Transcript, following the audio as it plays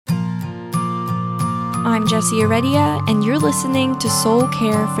I'm Jessie Heredia, and you're listening to Soul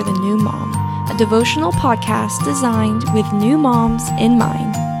Care for the New Mom, a devotional podcast designed with new moms in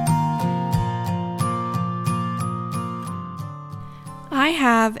mind. I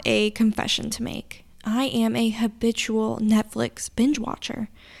have a confession to make. I am a habitual Netflix binge watcher.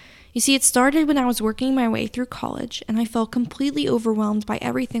 You see, it started when I was working my way through college, and I felt completely overwhelmed by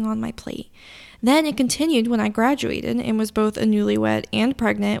everything on my plate. Then it continued when I graduated and was both a newlywed and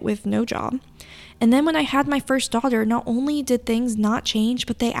pregnant with no job. And then when I had my first daughter, not only did things not change,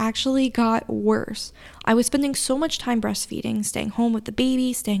 but they actually got worse. I was spending so much time breastfeeding, staying home with the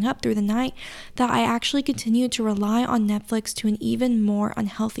baby, staying up through the night, that I actually continued to rely on Netflix to an even more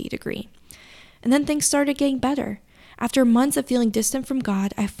unhealthy degree. And then things started getting better. After months of feeling distant from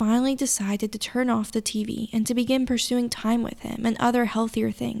God, I finally decided to turn off the TV and to begin pursuing time with Him and other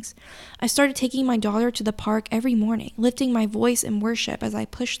healthier things. I started taking my daughter to the park every morning, lifting my voice in worship as I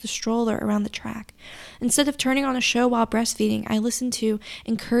pushed the stroller around the track. Instead of turning on a show while breastfeeding, I listened to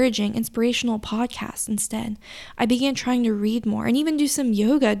encouraging, inspirational podcasts instead. I began trying to read more and even do some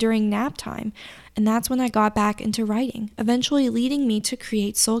yoga during nap time. And that's when I got back into writing, eventually leading me to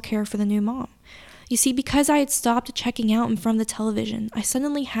create Soul Care for the New Mom. You see, because I had stopped checking out in front of the television, I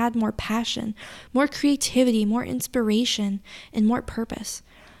suddenly had more passion, more creativity, more inspiration, and more purpose.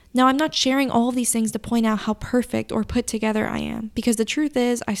 Now, I'm not sharing all of these things to point out how perfect or put together I am, because the truth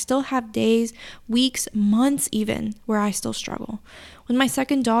is, I still have days, weeks, months even, where I still struggle. When my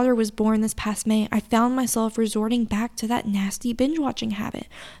second daughter was born this past May, I found myself resorting back to that nasty binge-watching habit,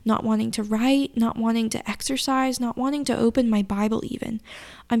 not wanting to write, not wanting to exercise, not wanting to open my Bible even.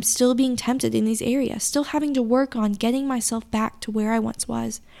 I'm still being tempted in these areas, still having to work on getting myself back to where I once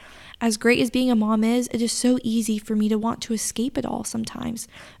was. As great as being a mom is, it is so easy for me to want to escape it all sometimes,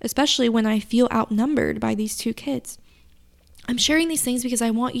 especially when I feel outnumbered by these two kids. I'm sharing these things because I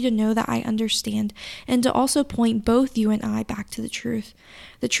want you to know that I understand and to also point both you and I back to the truth.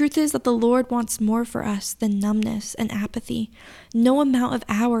 The truth is that the Lord wants more for us than numbness and apathy. No amount of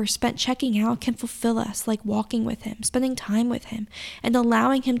hours spent checking out can fulfill us like walking with Him, spending time with Him, and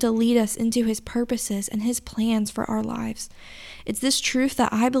allowing Him to lead us into His purposes and His plans for our lives. It's this truth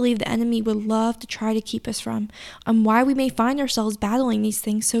that I believe the enemy would love to try to keep us from, and why we may find ourselves battling these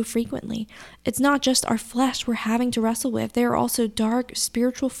things so frequently. It's not just our flesh we're having to wrestle with. There are also dark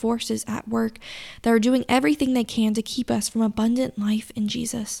spiritual forces at work that are doing everything they can to keep us from abundant life in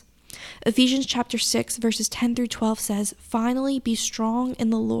Jesus. Ephesians chapter 6 verses 10 through 12 says, "Finally be strong in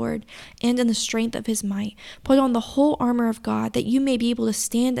the Lord and in the strength of His might. Put on the whole armor of God that you may be able to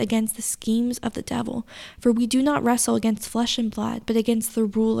stand against the schemes of the devil. For we do not wrestle against flesh and blood, but against the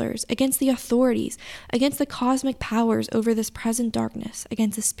rulers, against the authorities, against the cosmic powers over this present darkness,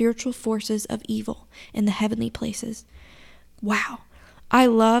 against the spiritual forces of evil in the heavenly places." Wow. I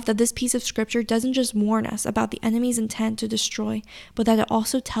love that this piece of scripture doesn't just warn us about the enemy's intent to destroy, but that it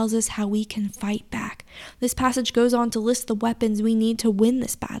also tells us how we can fight back. This passage goes on to list the weapons we need to win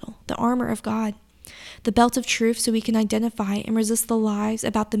this battle, the armor of God, the belt of truth so we can identify and resist the lies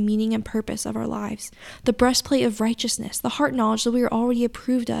about the meaning and purpose of our lives, the breastplate of righteousness, the heart knowledge that we are already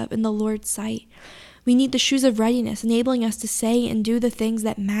approved of in the Lord's sight. We need the shoes of readiness, enabling us to say and do the things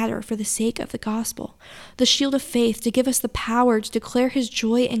that matter for the sake of the gospel. The shield of faith to give us the power to declare His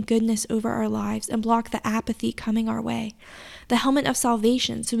joy and goodness over our lives and block the apathy coming our way. The helmet of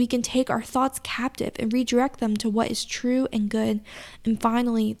salvation so we can take our thoughts captive and redirect them to what is true and good. And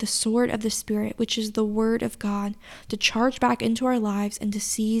finally, the sword of the Spirit, which is the Word of God, to charge back into our lives and to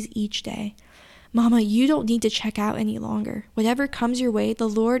seize each day. Mama, you don't need to check out any longer. Whatever comes your way, the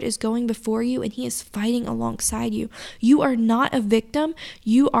Lord is going before you and He is fighting alongside you. You are not a victim,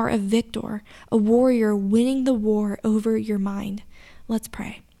 you are a victor, a warrior winning the war over your mind. Let's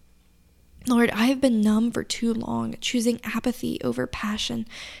pray. Lord, I have been numb for too long, choosing apathy over passion,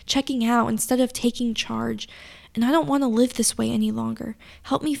 checking out instead of taking charge. And I don't want to live this way any longer.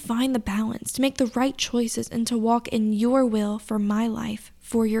 Help me find the balance, to make the right choices, and to walk in your will for my life,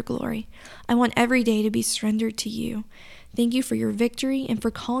 for your glory. I want every day to be surrendered to you. Thank you for your victory and for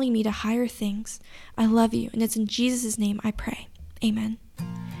calling me to higher things. I love you, and it's in Jesus' name I pray. Amen.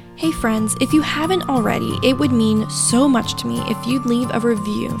 Hey friends, if you haven't already, it would mean so much to me if you'd leave a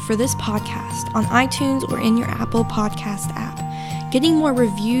review for this podcast on iTunes or in your Apple Podcast app. Getting more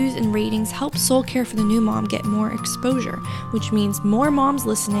reviews and ratings helps Soul Care for the New Mom get more exposure, which means more moms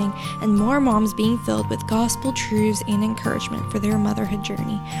listening and more moms being filled with gospel truths and encouragement for their motherhood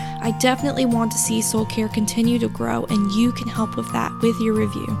journey. I definitely want to see Soul Care continue to grow, and you can help with that with your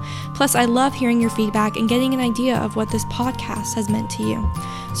review. Plus, I love hearing your feedback and getting an idea of what this podcast has meant to you.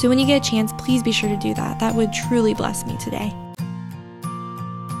 So when you get a chance, please be sure to do that. That would truly bless me today.